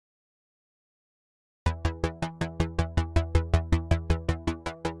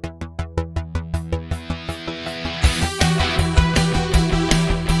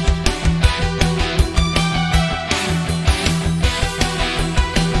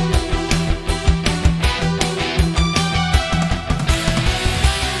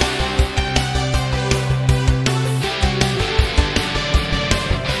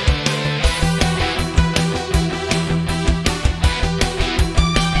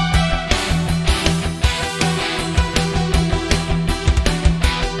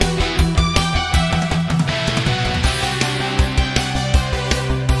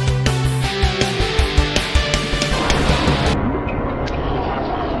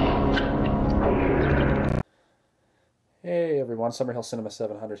everyone, Summerhill Cinema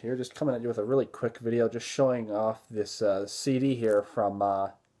 700 here, just coming at you with a really quick video, just showing off this CD here from,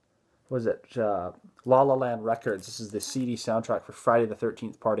 what is it, La La Land Records. This is the CD soundtrack for Friday the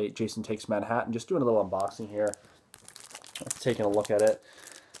 13th, Part 8, Jason Takes Manhattan. Just doing a little unboxing here, taking a look at it.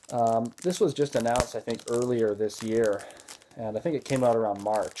 This was just announced, I think, earlier this year, and I think it came out around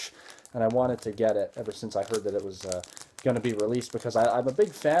March, and I wanted to get it ever since I heard that it was going to be released, because I'm a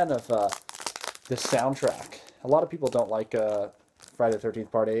big fan of this soundtrack. A lot of people don't like Friday the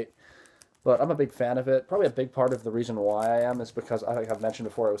 13th Part 8, but I'm a big fan of it. Probably a big part of the reason why I am is because, I think I've mentioned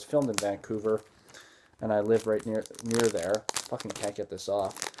before, it was filmed in Vancouver, and I live right near there. Fucking can't get this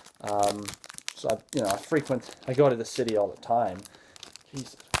off. So I go to the city all the time.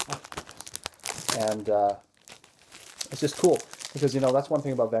 Jesus. And it's just cool, because, that's one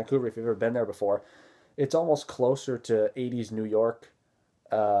thing about Vancouver, if you've ever been there before. It's almost closer to 80s New York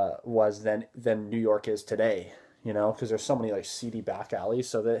was than New York is today, because there's so many like seedy back alleys.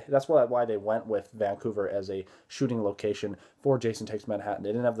 So that's why they went with Vancouver as a shooting location for Jason Takes Manhattan. They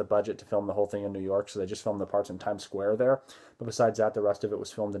didn't have the budget to film the whole thing in New York, so they just filmed the parts in Times Square there. But besides that, the rest of it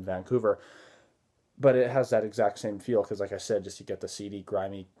was filmed in Vancouver. But it has that exact same feel, because like I said, just you get the seedy,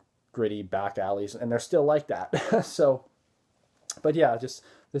 grimy, gritty back alleys, and they're still like that. So, but yeah, just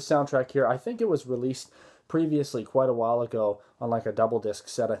this soundtrack here, I think it was released previously quite a while ago on like a double disc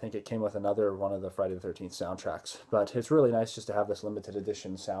set. I think it came with another one of the Friday the 13th soundtracks, but it's really nice just to have this limited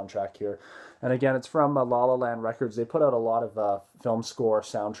edition soundtrack here. And again, it's from La La Land Records. They put out a lot of film score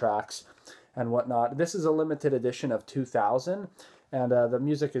soundtracks and whatnot. This is a limited edition of 2000, and the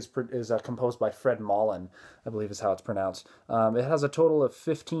music is composed by Fred Mullen, I believe is how it's pronounced. It has a total of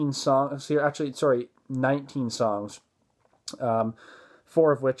 15 songs here, actually, sorry, 19 songs,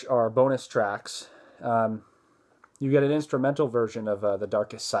 4 of which are bonus tracks. You get an instrumental version of The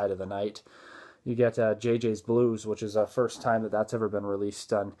Darkest Side of the Night. You get JJ's Blues, which is the first time that's ever been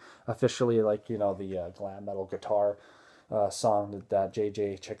released on officially, like, the glam metal guitar song that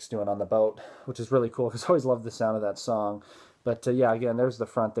JJ chick's doing on the boat, which is really cool, because I always loved the sound of that song. But yeah, again, there's the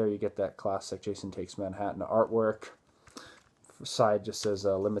front there. You get that classic Jason Takes Manhattan artwork. Side just says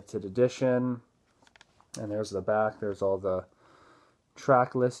limited edition. And there's the back. There's all the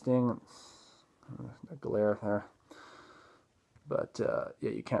track listing. The glare there, but yeah,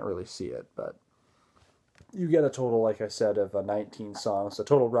 you can't really see it, but you get a total, like I said, of 19 songs. The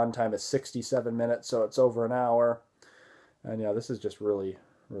total runtime is 67 minutes, so it's over an hour. And yeah, this is just really,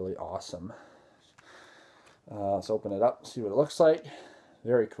 really awesome. Let's open it up, see what it looks like.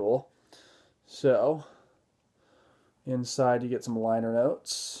 Very cool. So inside you get some liner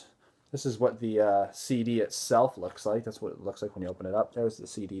notes. This is what the CD itself looks like. That's what it looks like when you open it up. There's the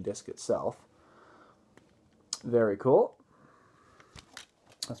CD disc itself. Very cool.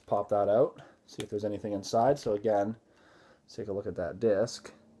 Let's pop that out, see if there's anything inside. So again, let's take a look at that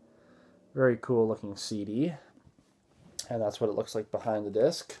disc. Very cool looking CD. And that's what it looks like behind the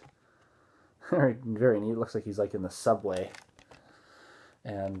disc. Very, very neat. It looks like he's like in the subway.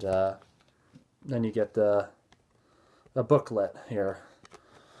 And then you get a booklet here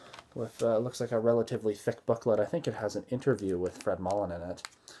with looks like a relatively thick booklet. I think it has an interview with Fred Mullen in it.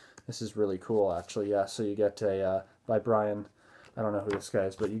 This is really cool, actually. Yeah, so you get a, by Brian, I don't know who this guy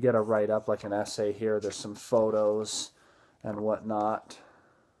is, but you get a write-up, like an essay here. There's some photos and whatnot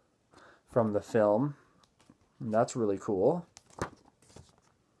from the film. And that's really cool. As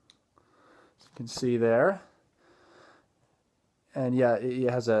you can see there. And yeah,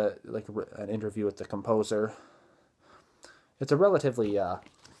 it has an interview with the composer. It's a relatively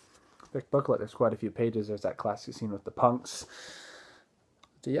thick booklet. There's quite a few pages. There's that classic scene with the punks.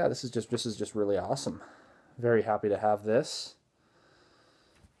 So yeah, this is just really awesome. Very happy to have this.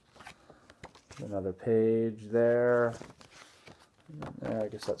 Another page there. I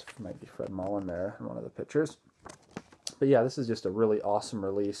guess that might be Fred Mullen there in one of the pictures. But yeah, this is just a really awesome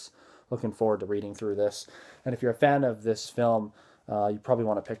release. Looking forward to reading through this. And if you're a fan of this film, you probably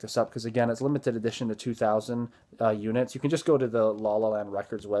want to pick this up, because again, it's limited edition to 2,000 units. You can just go to the La La Land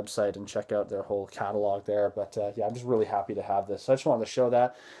Records website and check out their whole catalog there. But yeah, I'm just really happy to have this. So I just wanted to show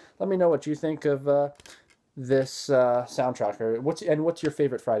that. Let me know what you think of this soundtrack, or what's your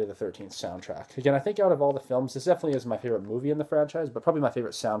favorite Friday the 13th soundtrack. Again, I think out of all the films, this definitely is my favorite movie in the franchise, but probably my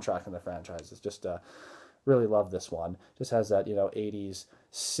favorite soundtrack in the franchise. It's just really love this one. Just has that 80s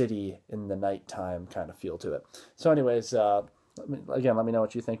city in the nighttime kind of feel to it. So anyways, let me know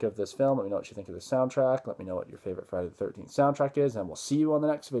what you think of this film. Let me know what you think of the soundtrack. Let me know what your favorite Friday the 13th soundtrack is, and we'll see you on the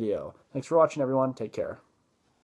next video. Thanks for watching, everyone. Take care.